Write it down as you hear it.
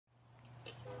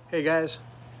Hey guys,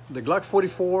 the Glock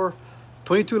 44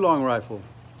 22 long rifle.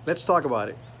 Let's talk about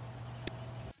it.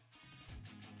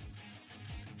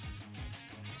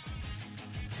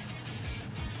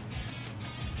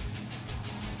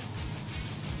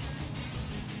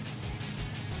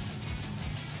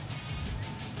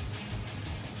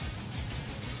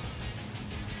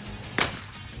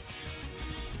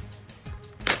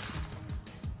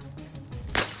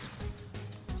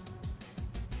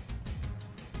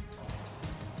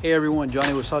 Hey everyone,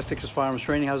 Johnny with South Texas Firearms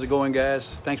Training. How's it going, guys?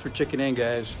 Thanks for checking in,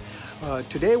 guys.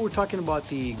 Today we're talking about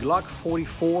the Glock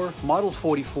 44, Model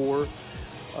 44,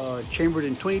 chambered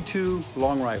in 22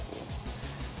 long rifle.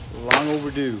 Long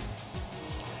overdue.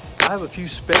 I have a few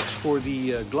specs for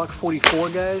the Glock 44,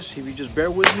 guys. If you just bear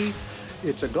with me,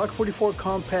 it's a Glock 44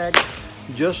 compact,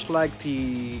 just like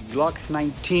the Glock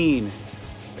 19.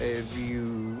 If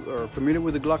you are familiar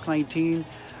with the Glock 19,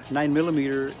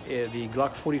 9mm, the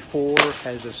Glock 44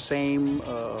 has the same,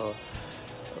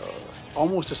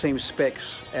 almost the same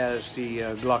specs as the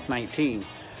Glock 19.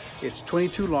 It's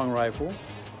 22 long rifle.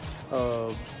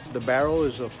 The barrel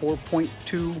is a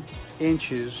 4.2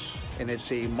 inches, and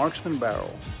it's a marksman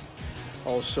barrel.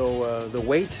 Also, the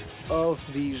weight of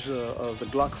these of the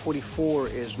Glock 44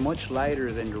 is much lighter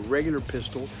than the regular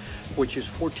pistol, which is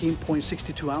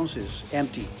 14.62 ounces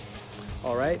empty.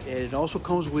 All right, and it also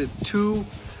comes with two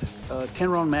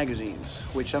 10-round magazines,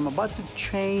 which I'm about to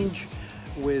change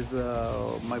with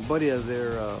my buddy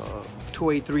there,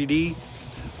 283D.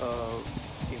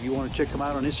 If you want to check him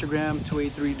out on Instagram,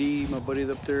 283D, my buddy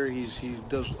up there, he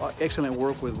does excellent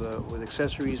work with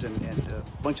accessories and a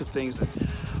bunch of things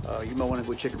that you might want to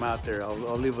go check him out there. I'll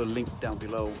leave a link down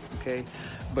below, okay?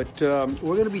 But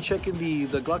we're going to be checking the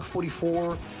Glock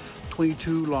 44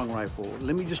 22 long rifle.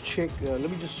 Let me just check, let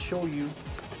me just show you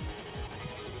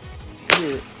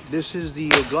here. This is the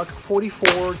Glock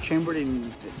 44 chambered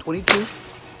in 22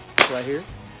 right here,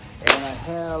 and I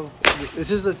have,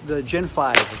 this is the Gen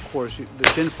 5, of course.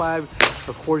 The Gen 5,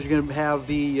 of course, you're going to have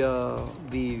the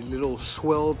little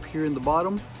swell up here in the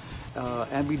bottom,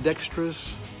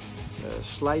 ambidextrous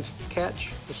slide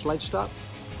catch, the slide stop,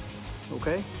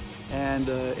 okay, and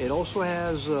it also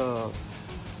has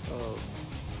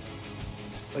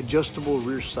adjustable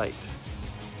rear sight,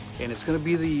 and it's going to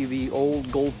be the old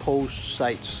gold post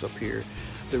sights up here,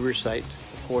 the rear sight,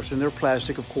 of course, and they're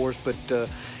plastic, of course, but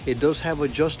it does have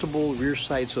adjustable rear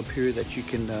sights up here that you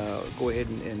can go ahead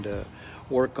and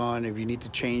work on if you need to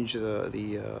change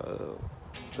the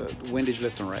windage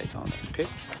left and right on it, okay?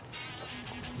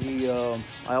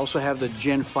 I also have the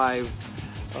Gen 5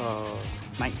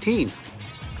 19.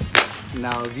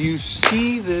 Now, if you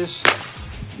see these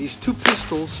two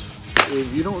pistols,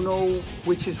 if you don't know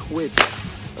which is which,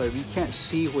 or if you can't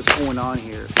see what's going on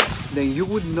here, then you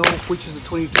would know which is the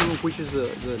 22 and which is the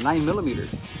 9mm.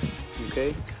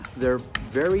 Okay, they're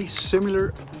very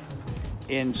similar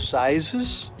in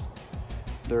sizes.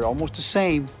 They're almost the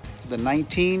same, the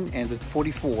 19 and the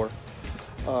 44.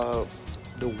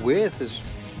 The width is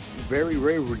very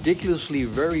ridiculously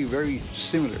very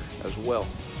similar as well.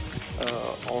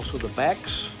 Also, the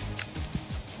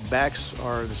backs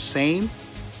are the same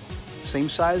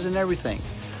size and everything.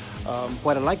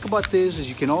 What I like about this is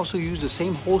you can also use the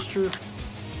same holster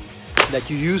that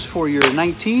you use for your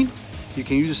 19. You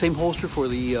can use the same holster for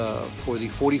the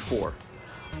 44.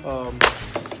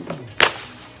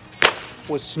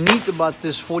 What's neat about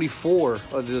this 44,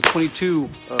 the 22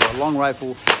 long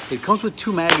rifle, it comes with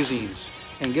two magazines,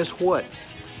 and guess what?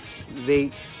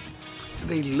 They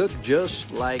look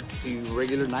just like the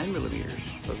regular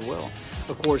 9mm as well.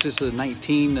 Of course, this is the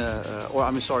 19, or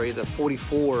I'm sorry, the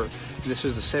 44. This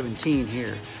is the 17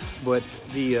 here. But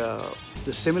the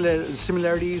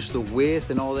similarities, the width,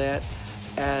 and all that,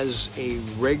 as a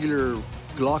regular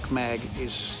Glock mag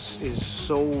is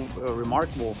so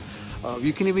remarkable.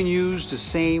 You can even use the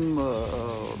same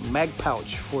mag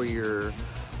pouch for your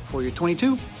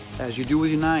 22 as you do with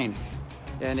your 9,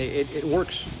 and it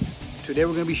works. Today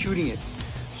we're going to be shooting it.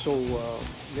 So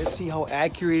let's see how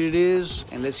accurate it is,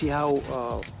 and let's see how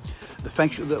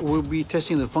we'll be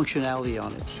testing the functionality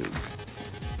on it soon.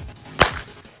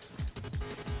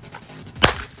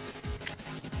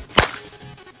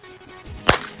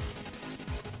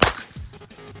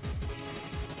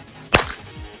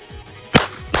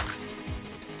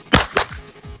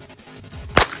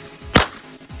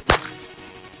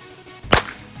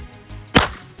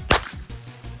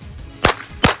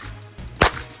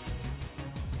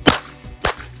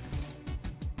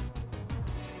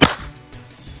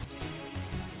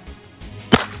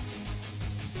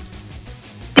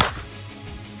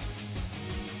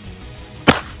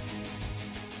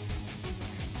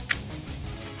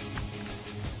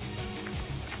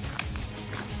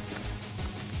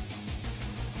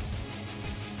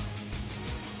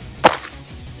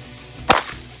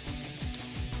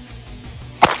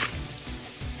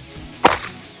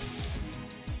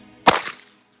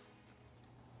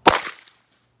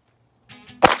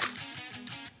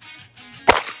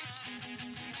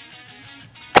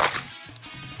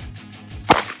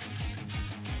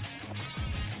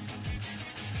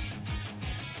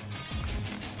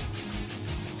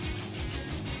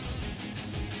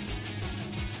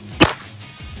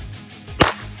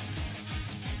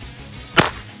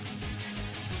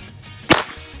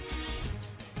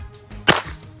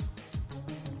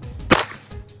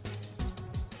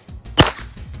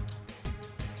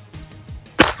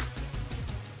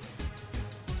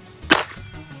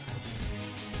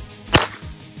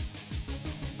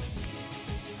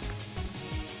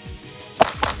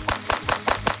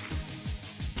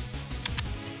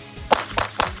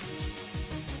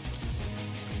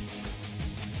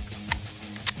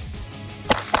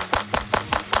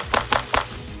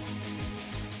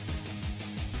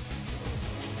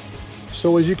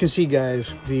 So as you can see,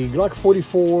 guys, the Glock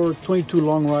 44 22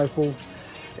 long rifle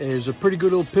is a pretty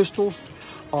good little pistol.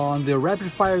 On the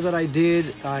rapid fire that I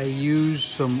did, I used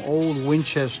some old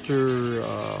Winchester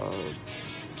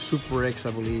Super X,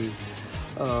 I believe.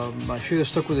 I should have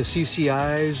stuck with the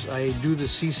CCIs. I do the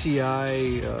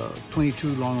CCI 22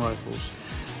 long rifles.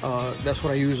 That's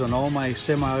what I use on all my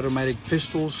semi-automatic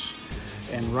pistols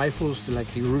and rifles,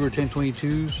 like the Ruger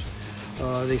 1022s.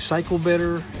 They cycle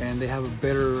better and they have a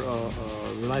better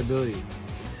reliability.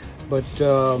 But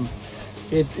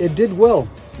it did well.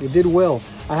 It did well.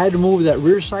 I had to move that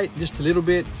rear sight just a little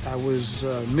bit. I was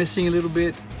missing a little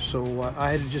bit, so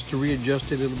I had just to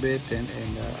readjust it a little bit, and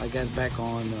I got back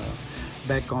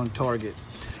on target.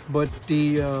 But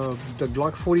the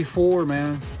Glock 44,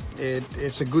 man,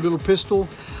 it's a good little pistol.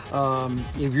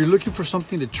 If you're looking for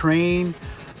something to train,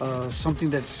 something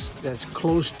that's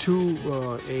close to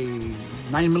a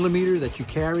 9mm that you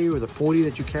carry, or the 40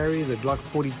 that you carry, the Glock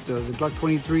 40, the Glock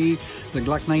 23, the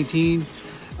Glock 19,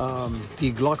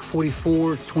 the Glock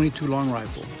 44 22 long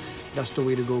rifle. That's the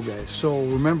way to go, guys. So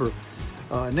remember,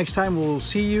 next time we'll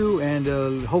see you,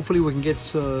 and hopefully we can get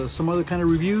some other kind of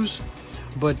reviews.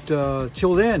 But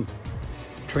till then,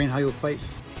 train how you'll fight.